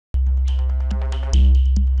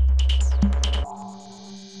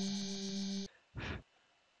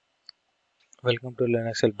Welcome to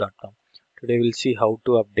linuxhelp.com. Today we'll see how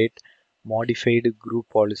to update modified group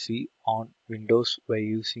policy on Windows by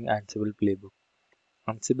using Ansible playbook.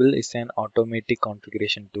 Ansible is an automatic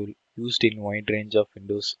configuration tool used in wide range of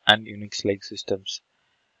Windows and Unix-like systems.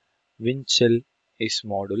 WinShell is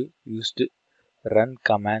module used to run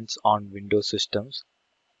commands on Windows systems.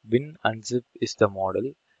 WinUnzip is the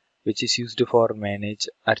model which is used for manage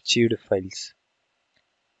archived files.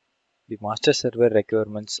 The master server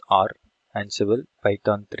requirements are Ansible,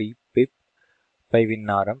 Python 3, pip,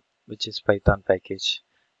 PyWinRM, which is Python package.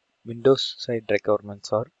 Windows side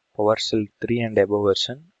requirements are PowerShell 3 and above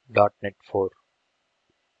version, .NET 4.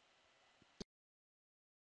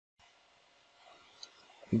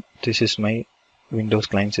 This is my Windows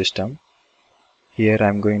client system. Here I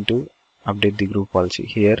am going to update the group policy.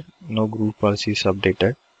 Here no group policy is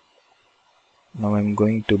updated. Now I am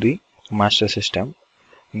going to the master system.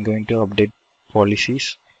 I am going to update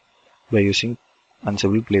policies by using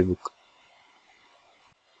Ansible playbook.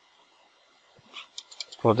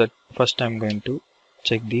 For that, first I am going to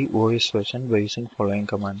check the OS version by using following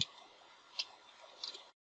command.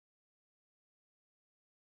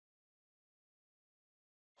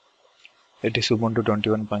 It is Ubuntu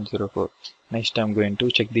 21.04. Next I am going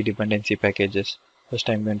to check the dependency packages. First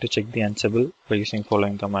I am going to check the Ansible by using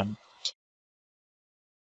following command.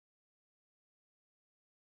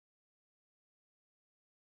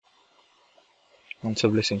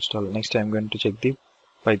 Ansible is installed. Next I am going to check the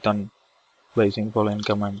Python by using following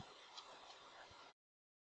command.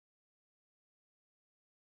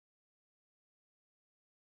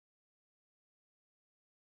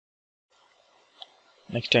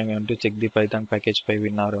 Next I am going to check the Python package by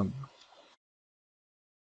WinRM.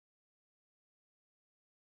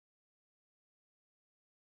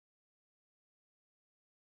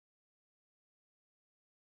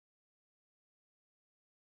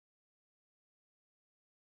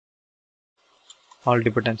 All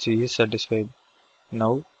dependency is satisfied.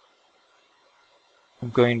 Now I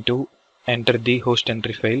am going to enter the host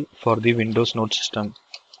entry file for the Windows node system.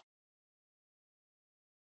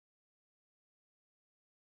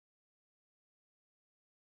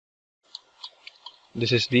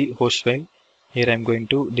 This is the host file. Here I am going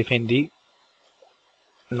to define the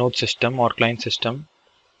node system or client system.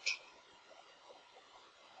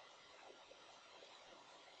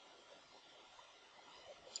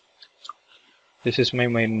 This is my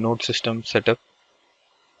node system setup.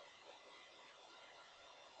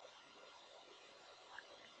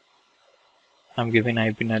 I am giving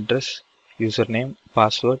IP address, username,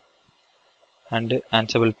 password, and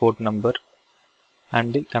Ansible port number,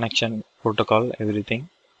 and the connection protocol, everything.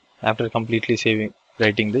 After completely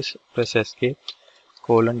writing this, press escape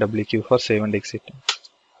 :WQ for save and exit.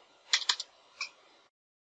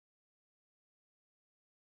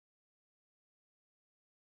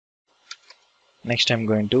 Next I am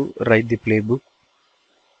going to write the playbook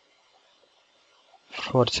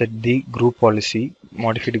for set the group policy,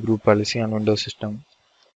 modified group policy on Windows system.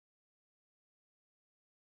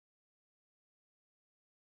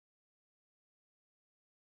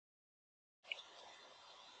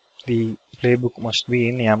 The playbook must be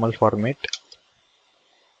in YAML format.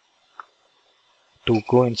 To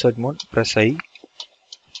go insert mode, press I.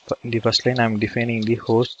 In the first line I am defining the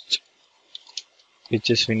host, which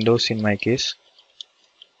is Windows in my case.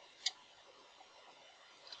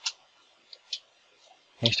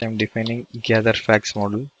 Next I am defining gather facts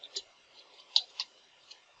module.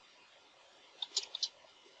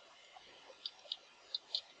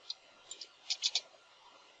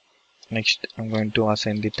 Next I am going to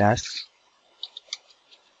assign the tasks.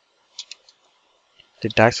 The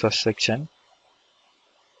task first section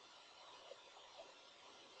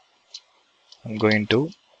I am going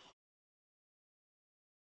to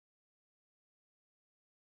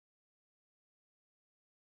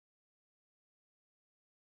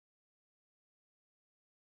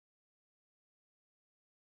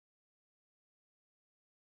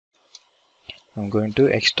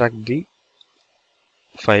extract the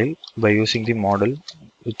file by using the model,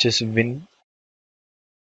 which is win.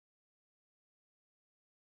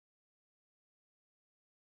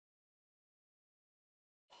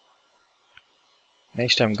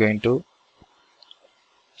 Next I am going to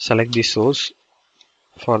select the source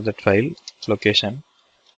for that file location.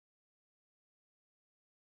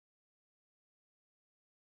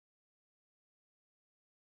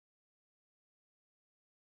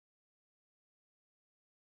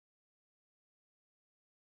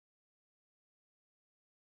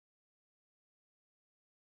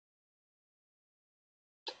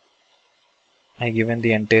 I given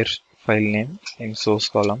the entire file name in source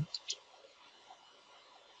column.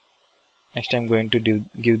 Next I'm going to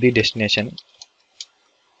give the destination,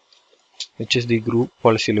 which is the group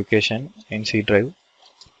policy location in C drive.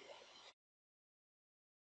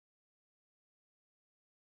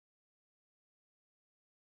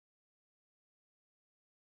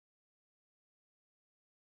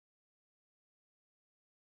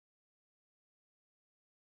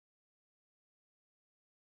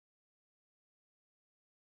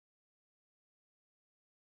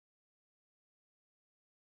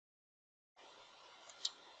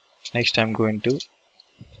 Next I'm going to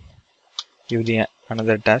give the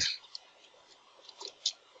another task,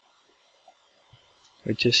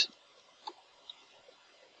 which is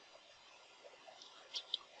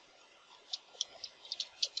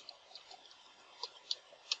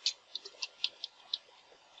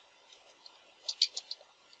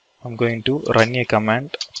I'm going to run a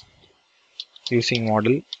command using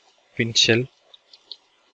model WinShell.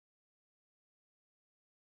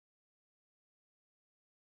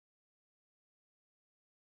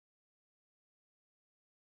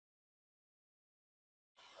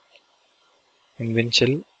 In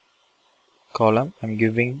WinShell column, I'm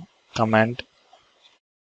giving command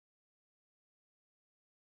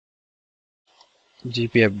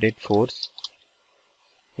gp update force,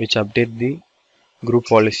 which update the group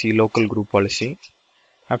policy, local group policy.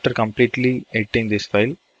 After completely editing this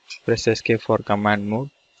file, press escape for command mode,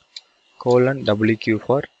 :wq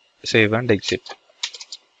for save and exit.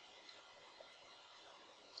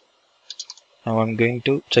 Now I'm going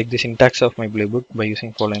to check the syntax of my playbook by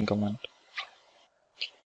using following command.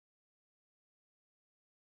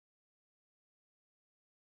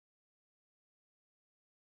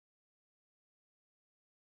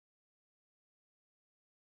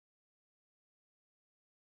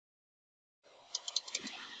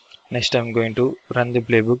 Next I'm going to run the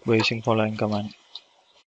playbook by using following command.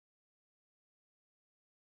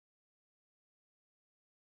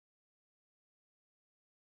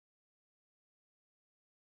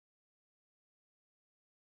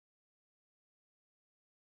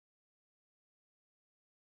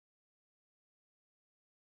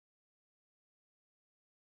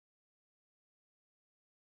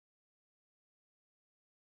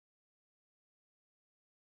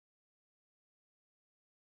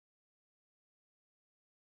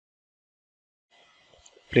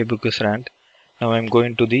 Playbook is run. Now I'm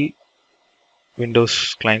going to the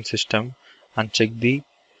Windows client system and check the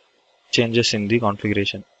changes in the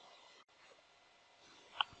configuration.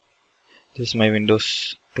 This is my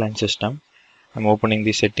Windows client system. I'm opening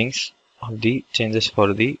the settings of the changes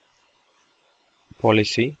for the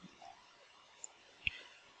policy.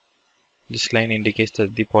 This line indicates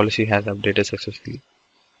that the policy has updated successfully.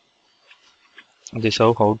 This is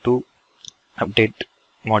how to update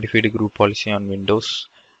modified group policy on Windows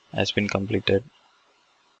has been completed.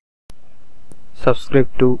 Subscribe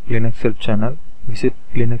to Linux Help channel. Visit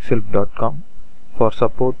linuxhelp.com. For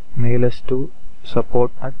support, mail us to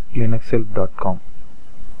support@linuxhelp.com.